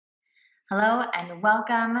Hello and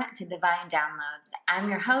welcome to Divine Downloads. I'm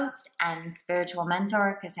your host and spiritual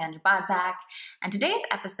mentor, Cassandra Bodzak, and today's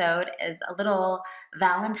episode is a little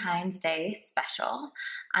Valentine's Day special.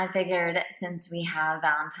 I figured since we have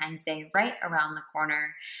Valentine's Day right around the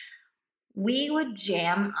corner, we would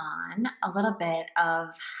jam on a little bit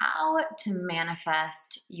of how to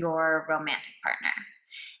manifest your romantic partner.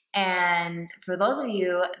 And for those of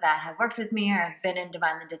you that have worked with me or have been in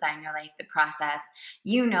Divinely Design Your Life, the process,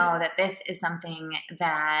 you know that this is something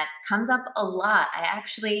that comes up a lot. I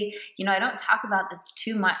actually, I don't talk about this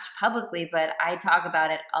too much publicly, but I talk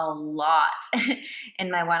about it a lot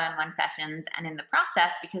in my one-on-one sessions and in the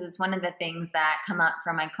process because it's one of the things that come up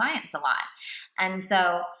from my clients a lot. And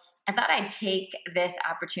so I thought I'd take this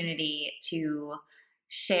opportunity to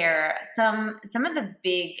share some of the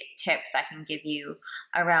big tips I can give you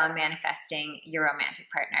around manifesting your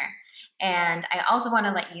romantic partner. And I also want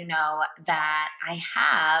to let you know that I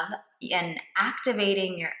have an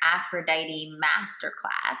Activating Your Aphrodite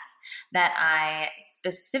masterclass that I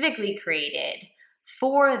specifically created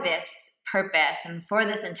for this purpose and for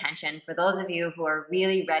this intention, for those of you who are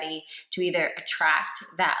really ready to either attract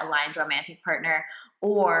that aligned romantic partner,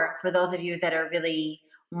 or for those of you that are really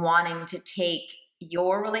wanting to take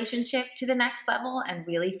your relationship to the next level and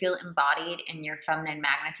really feel embodied in your feminine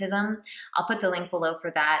magnetism. I'll put the link below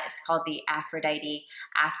for that. It's called the Aphrodite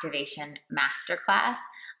Activation Masterclass.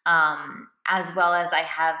 As well as I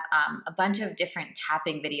have a bunch of different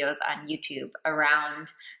tapping videos on YouTube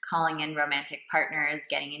around calling in romantic partners,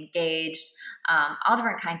 getting engaged, all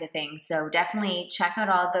different kinds of things. So definitely check out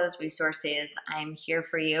all those resources. I'm here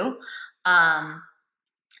for you. And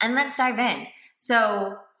let's dive in.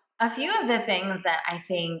 So a few of the things that I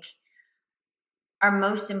think are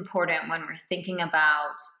most important when we're thinking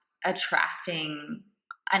about attracting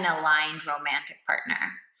an aligned romantic partner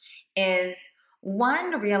is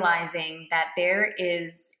one, realizing that there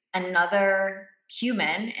is another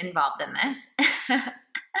human involved in this.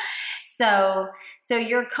 So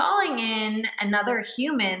you're calling in another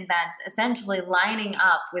human that's essentially lining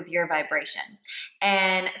up with your vibration.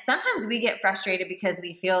 And sometimes we get frustrated because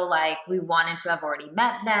we feel like we wanted to have already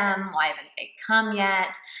met them. Why haven't they come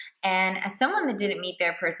yet? And as someone that didn't meet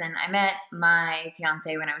their person, I met my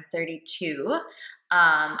fiance when I was 32.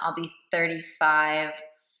 I'll be 35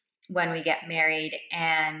 when we get married.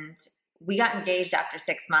 And we got engaged after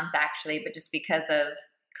 6 months, actually, but just because of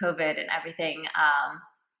COVID and everything,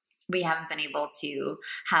 we haven't been able to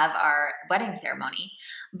have our wedding ceremony.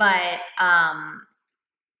 But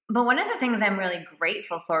one of the things I'm really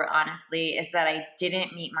grateful for, honestly, is that I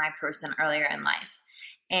didn't meet my person earlier in life.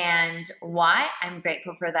 And why I'm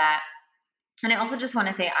grateful for that. And I also just want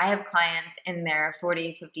to say I have clients in their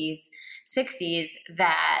 40s, 50s, 60s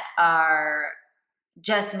that are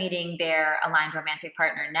just meeting their aligned romantic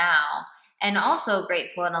partner now. And also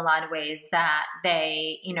grateful in a lot of ways that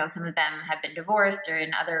they, some of them have been divorced or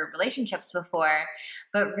in other relationships before,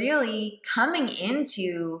 but really coming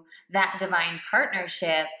into that divine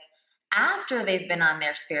partnership after they've been on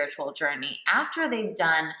their spiritual journey, after they've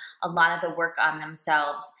done a lot of the work on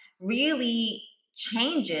themselves, really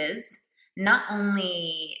changes not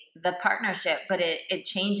only the partnership, but it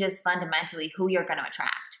changes fundamentally who you're going to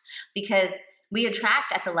attract. Because we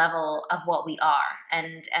attract at the level of what we are.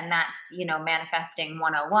 And that's, manifesting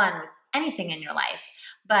 101 with anything in your life.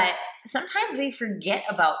 But sometimes we forget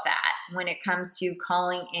about that when it comes to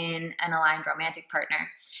calling in an aligned romantic partner.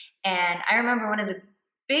 And I remember one of the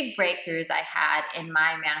big breakthroughs I had in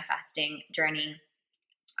my manifesting journey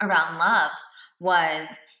around love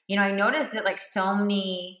was, I noticed that like so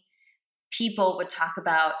many people would talk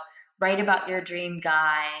about write about your dream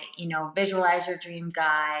guy, visualize your dream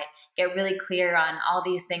guy, get really clear on all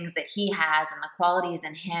these things that he has and the qualities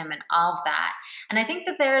in him and all of that. And I think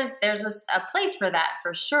that there's a place for that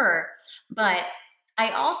for sure. But I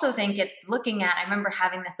also think it's looking at, I remember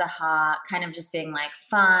having this aha, kind of just being like,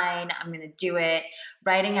 fine, I'm going to do it,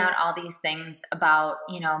 writing out all these things about,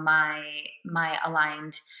 my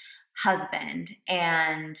aligned husband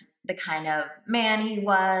and the kind of man he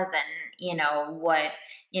was and,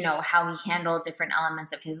 how he handled different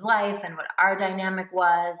elements of his life and what our dynamic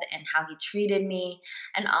was and how he treated me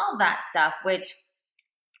and all of that stuff, which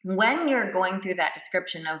when you're going through that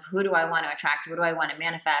description of who do I want to attract, what do I want to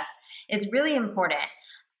manifest, is really important.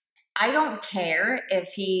 I don't care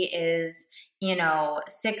if he is,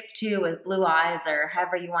 6'2" with blue eyes or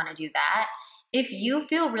however you want to do that. If you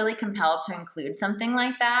feel really compelled to include something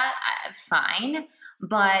like that, fine.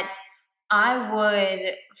 But I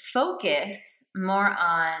would focus more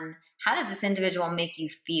on how does this individual make you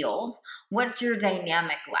feel? What's your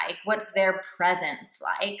dynamic like? What's their presence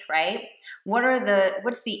like, right?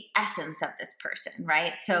 What's the essence of this person,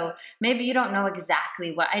 right? So maybe you don't know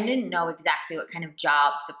exactly I didn't know exactly what kind of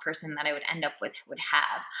job the person that I would end up with would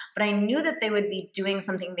have, but I knew that they would be doing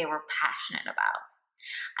something they were passionate about.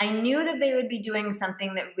 I knew that they would be doing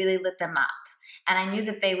something that really lit them up. And I knew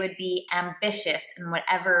that they would be ambitious in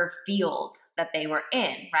whatever field that they were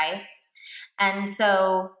in, right? And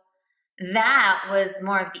so that was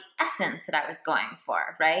more of the essence that I was going for,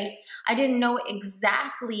 right? I didn't know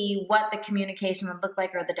exactly what the communication would look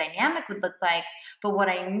like or the dynamic would look like, but what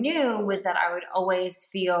I knew was that I would always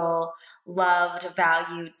feel loved,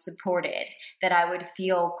 valued, supported, that I would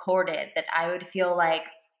feel courted, that I would feel like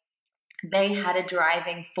they had a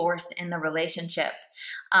driving force in the relationship.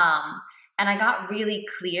 And I got really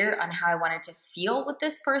clear on how I wanted to feel with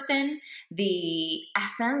this person, the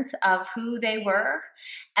essence of who they were.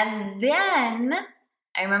 And then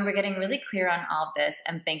I remember getting really clear on all of this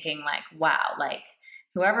and thinking like, wow, like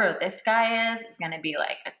whoever this guy is going to be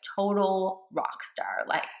like a total rock star.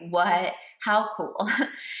 Like what, how cool.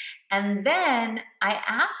 And then I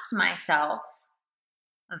asked myself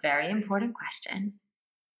a very important question.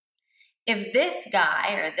 If this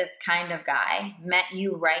guy or this kind of guy met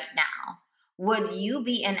you right now, would you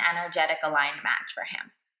be an energetic aligned match for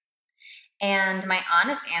him? And my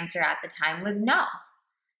honest answer at the time was no.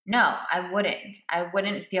 No, I wouldn't. I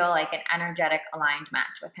wouldn't feel like an energetic aligned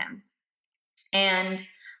match with him. And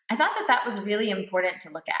I thought that that was really important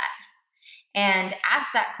to look at and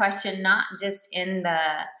ask that question, not just in the,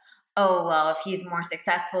 oh, well, if he's more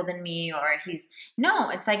successful than me or no,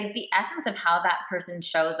 it's like if the essence of how that person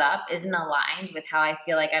shows up isn't aligned with how I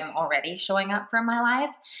feel like I'm already showing up for my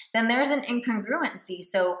life, then there's an incongruency.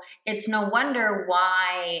 So it's no wonder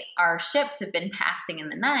why our ships have been passing in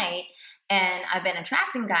the night. And I've been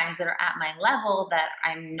attracting guys that are at my level that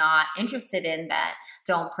I'm not interested in, that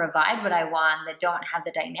don't provide what I want, that don't have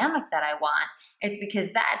the dynamic that I want. It's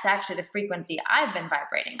because that's actually the frequency I've been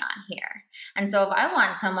vibrating on here. And so if I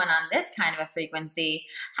want someone on this kind of a frequency,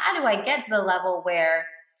 how do I get to the level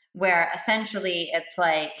where essentially it's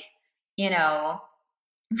like, you know,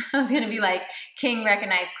 I was going to be like king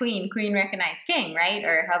recognize queen, queen recognize king, right?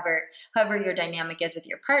 Or however your dynamic is with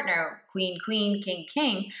your partner, queen, queen, king,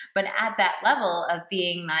 king. But at that level of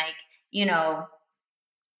being like, you know,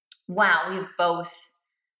 wow, we've both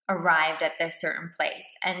arrived at this certain place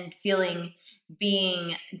and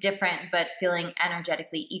being different, but feeling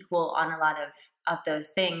energetically equal on a lot of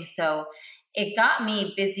those things. So it got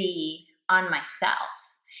me busy on myself.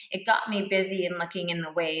 It got me busy in looking in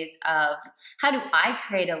the ways of how do I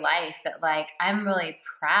create a life that like I'm really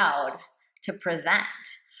proud to present,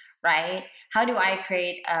 right? How do I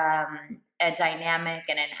create a dynamic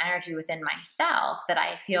and an energy within myself that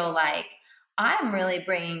I feel like I'm really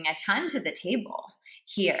bringing a ton to the table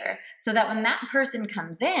here, so that when that person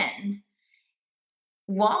comes in,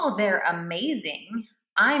 while they're amazing,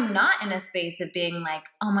 I'm not in a space of being like,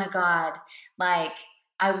 oh my God, like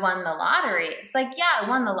I won the lottery. It's like, yeah, I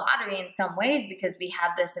won the lottery in some ways because we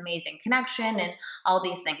have this amazing connection and all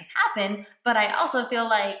these things happen. But I also feel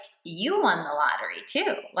like you won the lottery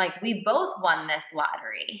too. Like we both won this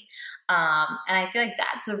lottery. And I feel like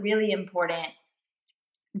that's a really important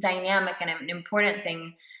dynamic and an important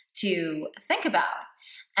thing to think about.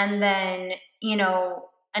 And then, you know,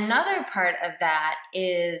 another part of that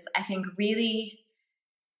is, I think, really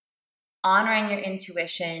honoring your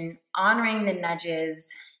intuition, honoring the nudges,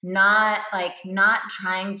 not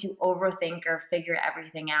trying to overthink or figure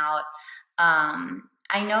everything out.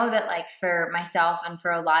 I know that like for myself and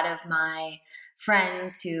for a lot of my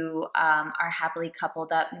friends who are happily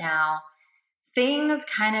coupled up now,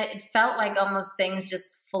 it felt like almost things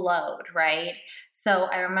just flowed, right? So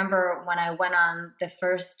I remember when I went on the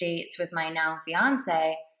first dates with my now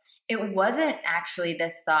fiance, it wasn't actually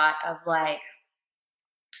this thought of like,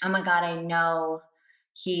 oh my God, I know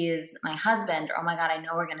he is my husband, or oh my God, I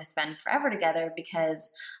know we're going to spend forever together, because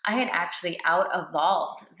I had actually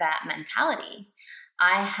out-evolved that mentality.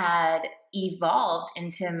 I had evolved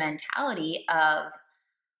into a mentality of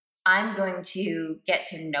I'm going to get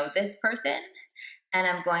to know this person and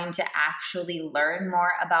I'm going to actually learn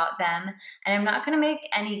more about them. And I'm not going to make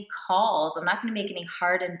any calls. I'm not going to make any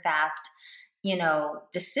hard and fast,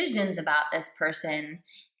 decisions about this person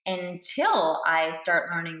until I start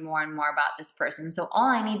learning more and more about this person. So all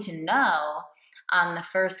I need to know on the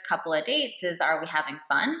first couple of dates is, are we having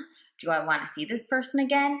fun? Do I want to see this person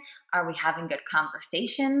again? Are we having good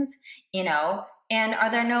conversations? And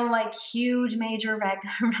are there no like huge major red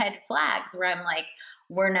flags where I'm like,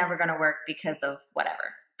 we're never going to work because of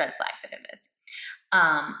whatever red flag that it is.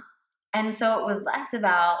 And so it was less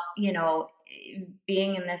about,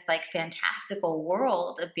 being in this like fantastical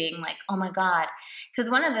world of being like, oh my God.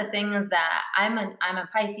 Because one of the things that I'm a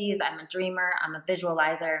Pisces, I'm a dreamer, I'm a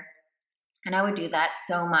visualizer. And I would do that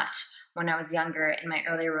so much when I was younger in my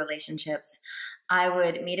earlier relationships. I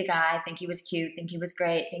would meet a guy, think he was cute, think he was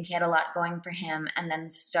great, think he had a lot going for him, and then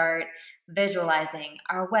start visualizing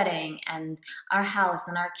our wedding and our house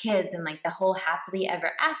and our kids and like the whole happily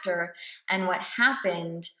ever after. And what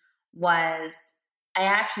happened was I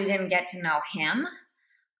actually didn't get to know him.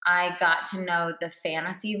 I got to know the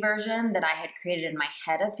fantasy version that I had created in my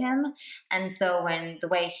head of him. And so when the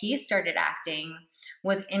way he started acting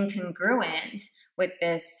was incongruent with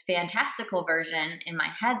this fantastical version in my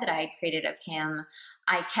head that I had created of him,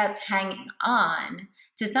 I kept hanging on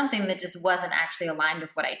to something that just wasn't actually aligned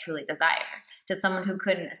with what I truly desire, to someone who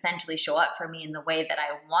couldn't essentially show up for me in the way that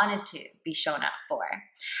I wanted to be shown up for.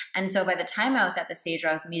 And so by the time I was at the stage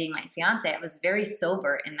where I was meeting my fiance, I was very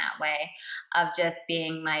sober in that way of just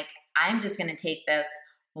being like, I'm just going to take this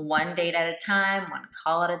one date at a time, one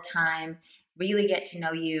call at a time, really get to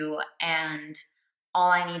know you. And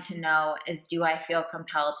all I need to know is, do I feel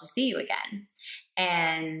compelled to see you again?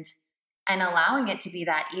 And allowing it to be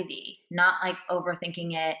that easy, not like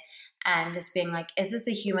overthinking it and just being like, is this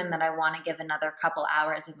a human that I want to give another couple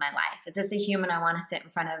hours of my life? Is this a human I want to sit in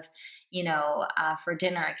front of, for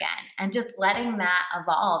dinner again? And just letting that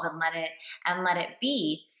evolve and let it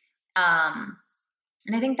be. And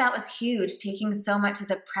I think that was huge, taking so much of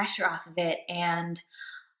the pressure off of it, and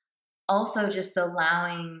also just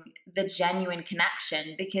allowing the genuine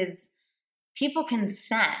connection, because people can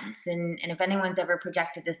sense, and if anyone's ever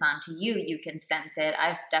projected this onto you, you can sense it.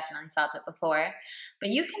 I've definitely felt it before, but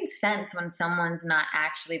you can sense when someone's not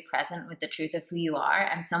actually present with the truth of who you are,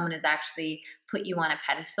 and someone has actually put you on a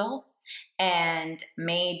pedestal and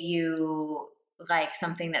made you like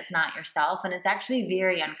something that's not yourself. And it's actually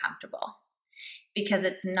very uncomfortable, because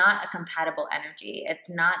it's not a compatible energy. It's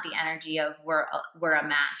not the energy of we're a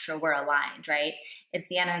match or we're aligned, right? It's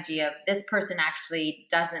the energy of this person actually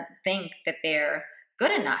doesn't think that they're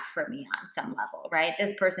good enough for me on some level, right?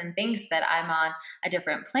 This person thinks that I'm on a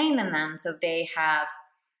different plane than them, so they have,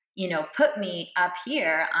 put me up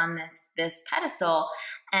here on this pedestal.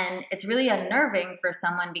 And it's really unnerving for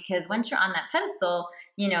someone, because once you're on that pedestal,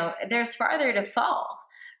 there's farther to fall,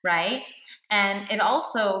 right? And it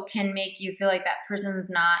also can make you feel like that person's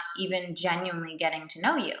not even genuinely getting to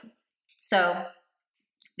know you. So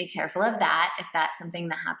be careful of that if that's something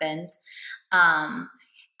that happens. And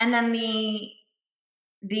then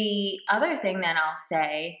the other thing that I'll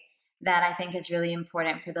say that I think is really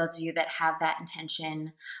important for those of you that have that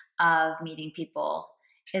intention of meeting people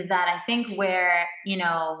is that I think where,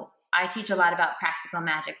 I teach a lot about practical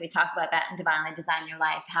magic. We talk about that in Divinely Design Your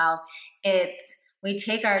Life, how we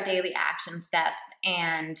take our daily action steps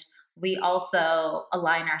and we also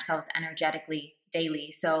align ourselves energetically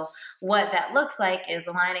daily. So what that looks like is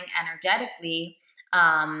aligning energetically,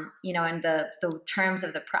 in the terms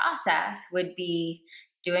of the process would be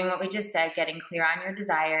doing what we just said, getting clear on your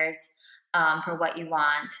desires for what you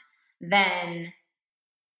want, then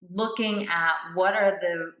looking at what are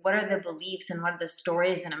the beliefs and what are the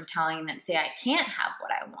stories that I'm telling that say I can't have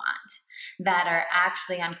what I want, that are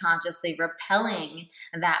actually unconsciously repelling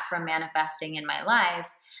that from manifesting in my life.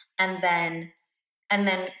 And then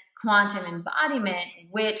quantum embodiment,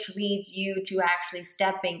 which leads you to actually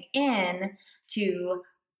stepping in to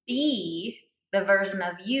be the version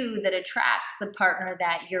of you that attracts the partner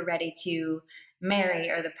that you're ready to marry,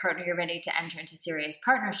 or the partner you're ready to enter into serious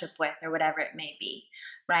partnership with, or whatever it may be,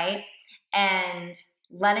 right? And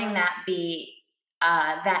letting that be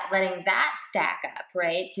letting that stack up,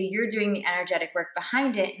 right? So you're doing the energetic work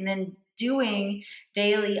behind it, and then doing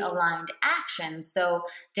daily aligned actions. So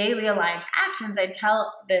daily aligned actions, I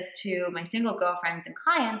tell this to my single girlfriends and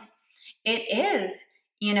clients, it is,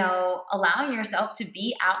 allowing yourself to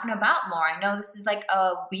be out and about more. I know this is like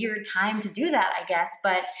a weird time to do that, I guess,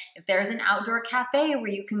 but if there's an outdoor cafe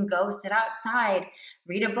where you can go sit outside,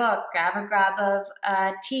 read a book, grab of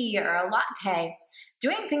tea or a latte,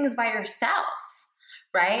 doing things by yourself,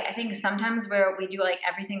 right? I think sometimes where we do like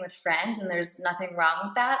everything with friends, and there's nothing wrong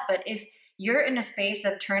with that, but if you're in a space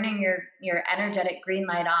of turning your energetic green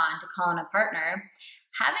light on to call in a partner,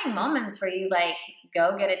 having moments where you like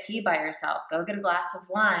go get a tea by yourself, go get a glass of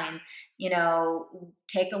wine,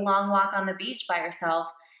 take a long walk on the beach by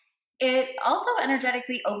yourself, it also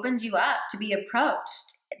energetically opens you up to be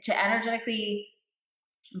approached, to energetically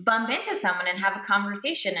bump into someone and have a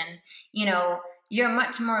conversation. And, you're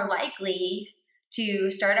much more likely to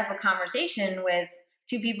start up a conversation with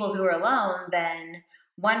two people who are alone than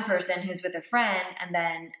one person who's with a friend and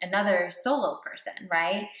then another solo person,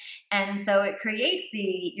 right? And so it creates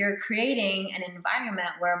you're creating an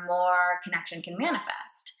environment where more connection can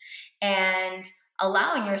manifest, and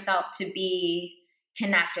allowing yourself to be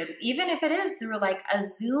connected, even if it is through like a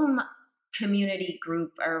Zoom community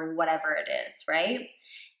group or whatever it is, right?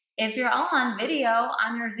 If you're all on video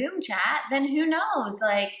on your Zoom chat, then who knows?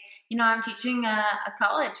 Like, I'm teaching a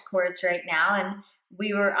college course right now, and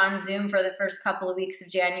we were on Zoom for the first couple of weeks of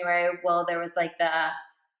January. Well, there was like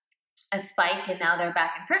a spike, and now they're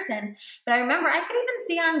back in person. But I remember I could even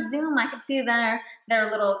see on Zoom, I could see their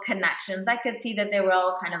little connections. I could see that they were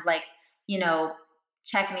all kind of like,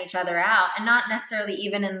 checking each other out, and not necessarily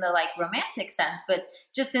even in the like romantic sense, but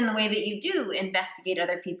just in the way that you do investigate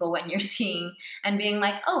other people when you're seeing and being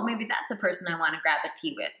like, oh, maybe that's a person I want to grab a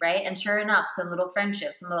tea with, right? And sure enough, some little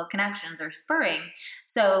friendships, some little connections are spurring.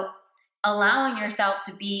 So allowing yourself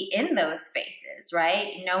to be in those spaces,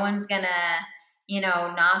 right? No one's gonna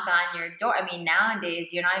knock on your door. I mean,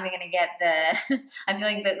 nowadays, you're not even going to get I feel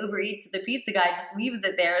like the Uber Eats or the pizza guy just leaves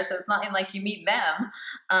it there. So it's not even like you meet them.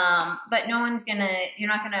 But you're not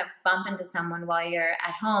going to bump into someone while you're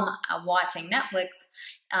at home watching Netflix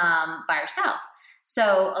by yourself.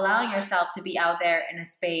 So allowing yourself to be out there in a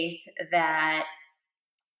space that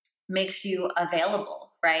makes you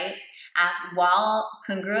available, right? While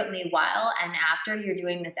and after you're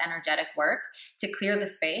doing this energetic work to clear the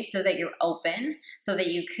space so that you're open, so that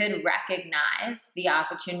you could recognize the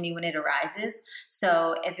opportunity when it arises.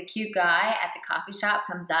 So if a cute guy at the coffee shop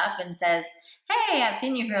comes up and says, hey, I've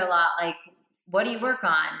seen you here a lot, like, what do you work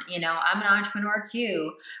on? I'm an entrepreneur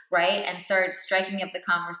too, right? And start striking up the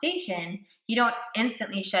conversation. You don't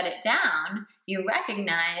instantly shut it down. You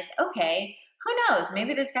recognize, okay, who knows?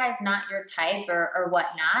 Maybe this guy's not your type or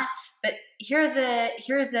whatnot, but here's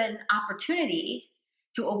an opportunity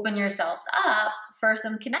to open yourselves up for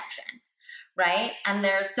some connection, right? And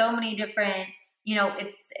there's so many different,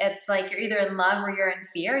 it's like you're either in love or you're in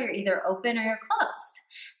fear. You're either open or you're closed.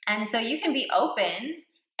 And so you can be open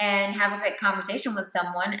and have a great conversation with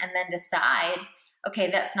someone and then decide,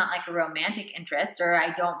 okay, that's not like a romantic interest, or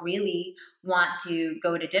I don't really want to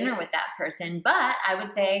go to dinner with that person. But I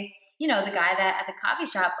would say, the guy that at the coffee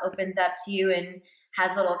shop opens up to you and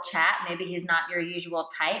has a little chat. Maybe he's not your usual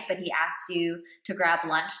type, but he asks you to grab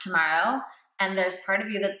lunch tomorrow. And there's part of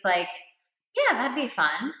you that's like, yeah, that'd be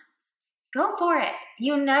fun. Go for it.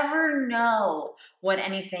 You never know what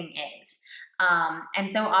anything is.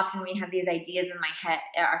 And so often we have these ideas in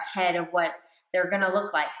our head of what they're going to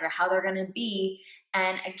look like or how they're going to be.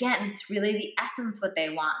 And again, it's really the essence what they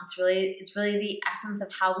want. It's really the essence of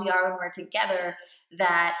how we are when we're together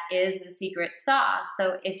that is the secret sauce.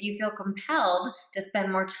 So if you feel compelled to spend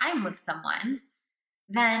more time with someone,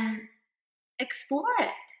 then explore it,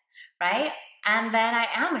 right? And then I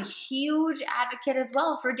am a huge advocate as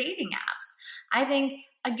well for dating apps. I think,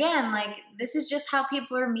 again, like, this is just how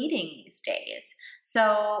people are meeting these days.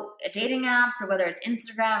 So dating apps, or whether it's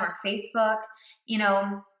Instagram or Facebook,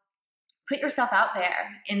 put yourself out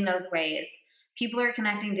there in those ways. People are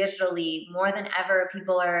connecting digitally more than ever.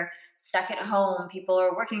 People are stuck at home. People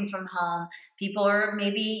are working from home. People are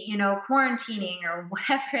maybe, quarantining or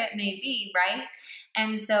whatever it may be, right?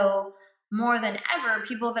 And so more than ever,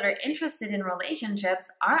 people that are interested in relationships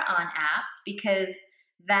are on apps, because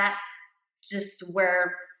that's just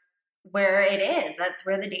where it is. That's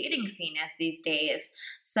where the dating scene is these days.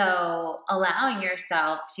 So allowing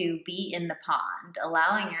yourself to be in the pond,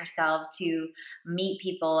 allowing yourself to meet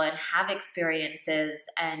people and have experiences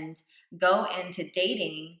and go into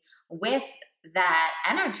dating with that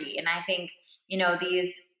energy. And I think,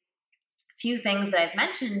 these few things that I've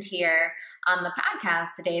mentioned here on the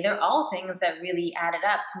podcast today, they're all things that really added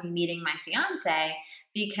up to me meeting my fiance,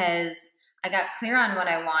 because I got clear on what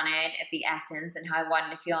I wanted at the essence and how I wanted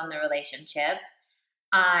to feel in the relationship.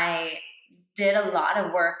 I did a lot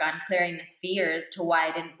of work on clearing the fears to why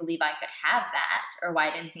I didn't believe I could have that, or why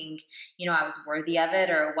I didn't think, I was worthy of it,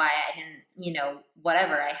 or why I didn't,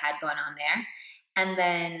 whatever I had going on there. And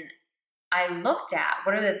then I looked at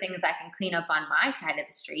what are the things I can clean up on my side of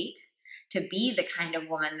the street to be the kind of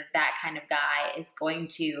woman that kind of guy is going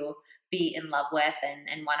to be in love with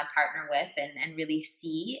and want to partner with and really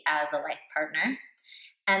see as a life partner.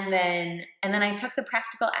 And then I took the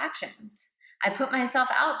practical actions. I put myself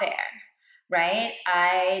out there, right?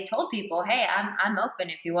 I told people, hey, I'm open.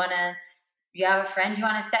 If you have a friend you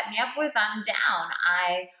want to set me up with, I'm down.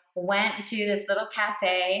 I went to this little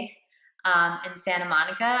cafe in Santa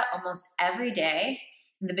Monica almost every day.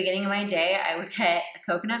 in the beginning of my day, I would get a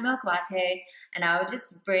coconut milk latte, and I would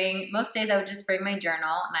just most days I would just bring my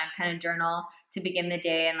journal, and I'd kind of journal to begin the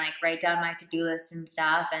day and like write down my to-do list and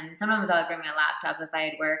stuff. And sometimes I would bring my laptop if I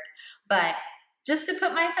had work, but just to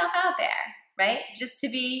put myself out there, right? Just to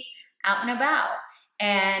be out and about.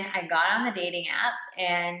 And I got on the dating apps,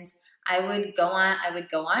 and I would go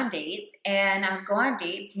on dates, and I would go on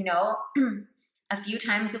dates, a few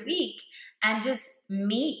times a week, and just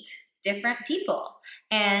meet different people.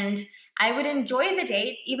 And I would enjoy the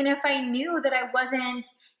dates, even if I knew that I wasn't,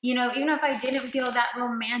 even if I didn't feel that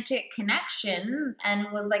romantic connection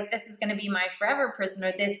and was like, this is going to be my forever person,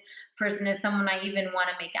 or this person is someone I even want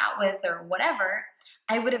to make out with, or whatever.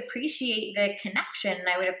 I would appreciate the connection. And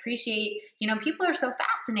I would appreciate, people are so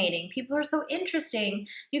fascinating. People are so interesting.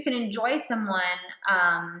 You can enjoy someone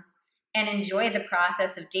and enjoy the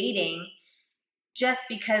process of dating. Just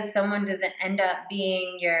because someone doesn't end up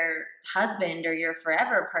being your husband or your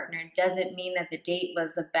forever partner doesn't mean that the date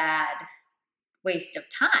was a bad waste of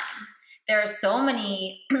time. There are so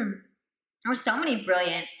many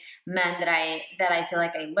brilliant men that I feel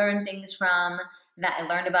like I learned things from, that I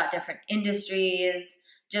learned about different industries,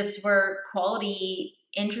 just were quality,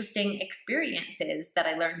 interesting experiences that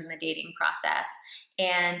I learned in the dating process.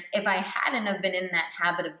 And if I hadn't have been in that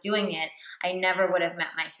habit of doing it, I never would have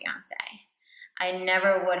met my fiance. I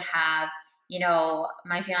never would have,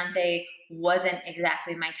 my fiance wasn't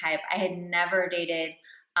exactly my type. I had never dated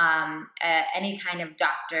any kind of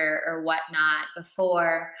doctor or whatnot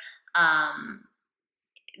before.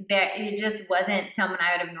 It just wasn't someone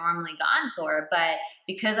I would have normally gone for. But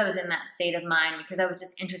because I was in that state of mind, because I was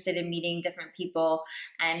just interested in meeting different people,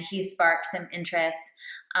 and he sparked some interest,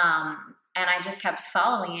 and I just kept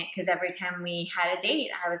following it, because every time we had a date,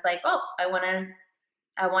 I was like, oh, I want to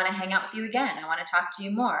hang out with you again. I want to talk to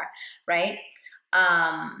you more, right?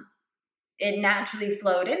 It naturally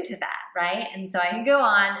flowed into that, right? And so I can go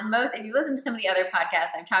on. If you listen to some of the other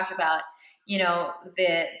podcasts, I've talked about,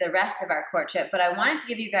 the rest of our courtship. But I wanted to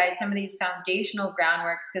give you guys some of these foundational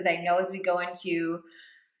groundworks, because I know as we go into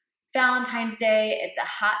Valentine's Day, it's a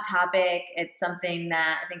hot topic. It's something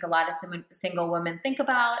that I think a lot of single women think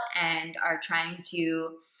about and are trying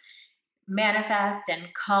to manifest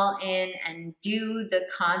and call in and do the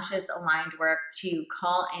conscious aligned work to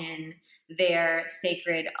call in their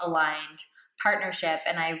sacred aligned partnership.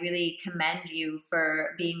 And I really commend you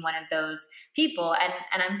for being one of those people.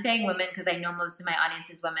 And I'm saying women because I know most of my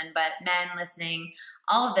audience is women, but men listening,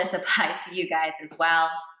 all of this applies to you guys as well.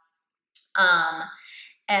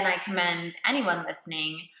 And I commend anyone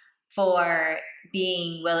listening for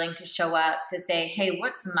being willing to show up to say, hey,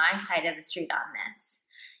 what's my side of the street on this?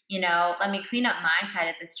 Let me clean up my side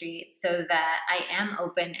of the street so that I am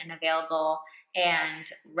open and available and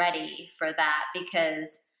ready for that.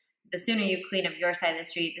 Because the sooner you clean up your side of the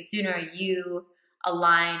street, the sooner you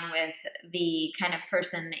align with the kind of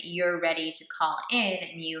person that you're ready to call in,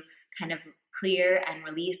 and you kind of clear and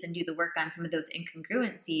release and do the work on some of those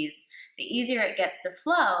incongruencies, the easier it gets to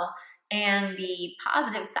flow. And the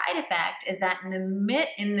positive side effect is that in the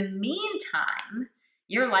meantime,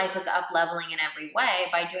 your life is up leveling in every way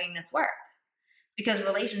by doing this work, because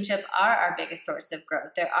relationships are our biggest source of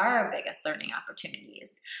growth. They are our biggest learning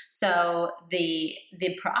opportunities. So the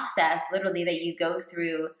process literally that you go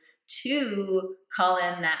through to call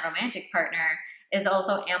in that romantic partner is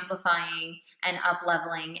also amplifying and up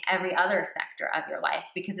leveling every other sector of your life,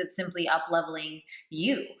 because it's simply up leveling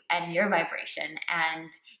you and your vibration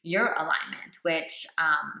and your alignment, which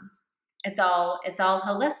it's all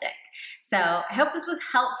holistic. So I hope this was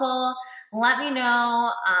helpful. Let me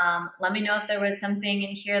know. Let me know if there was something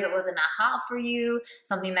in here that was an aha for you,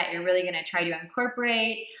 something that you're really going to try to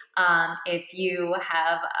incorporate. If you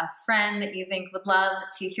have a friend that you think would love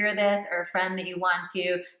to hear this, or a friend that you want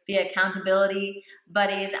to be accountability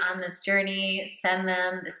buddies on this journey, send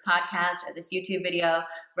them this podcast or this YouTube video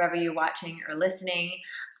wherever you're watching or listening.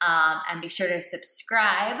 And be sure to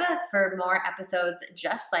subscribe for more episodes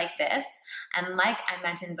just like this. And like I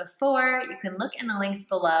mentioned before, you can look in the links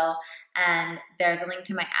below, and there's a link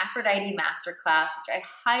to my Aphrodite Masterclass, which I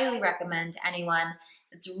highly recommend to anyone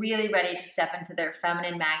that's really ready to step into their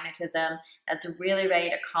feminine magnetism, that's really ready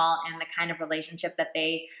to call in the kind of relationship that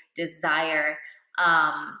they desire.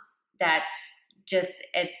 That's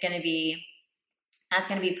going to be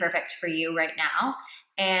perfect for you right now.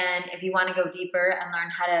 And if you want to go deeper and learn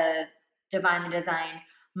how to divinely design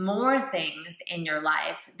more things in your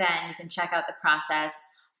life, then you can check out the process.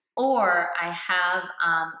 Or I have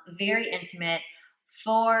very intimate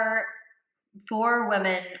for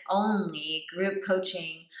women only group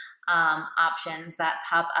coaching options that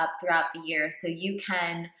pop up throughout the year. So you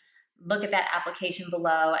can look at that application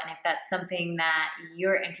below. And if that's something that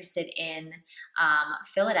you're interested in,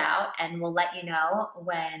 fill it out and we'll let you know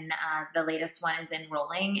when the latest one is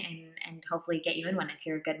enrolling and hopefully get you in one if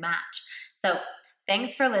you're a good match. So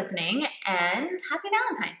thanks for listening and happy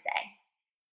Valentine's Day.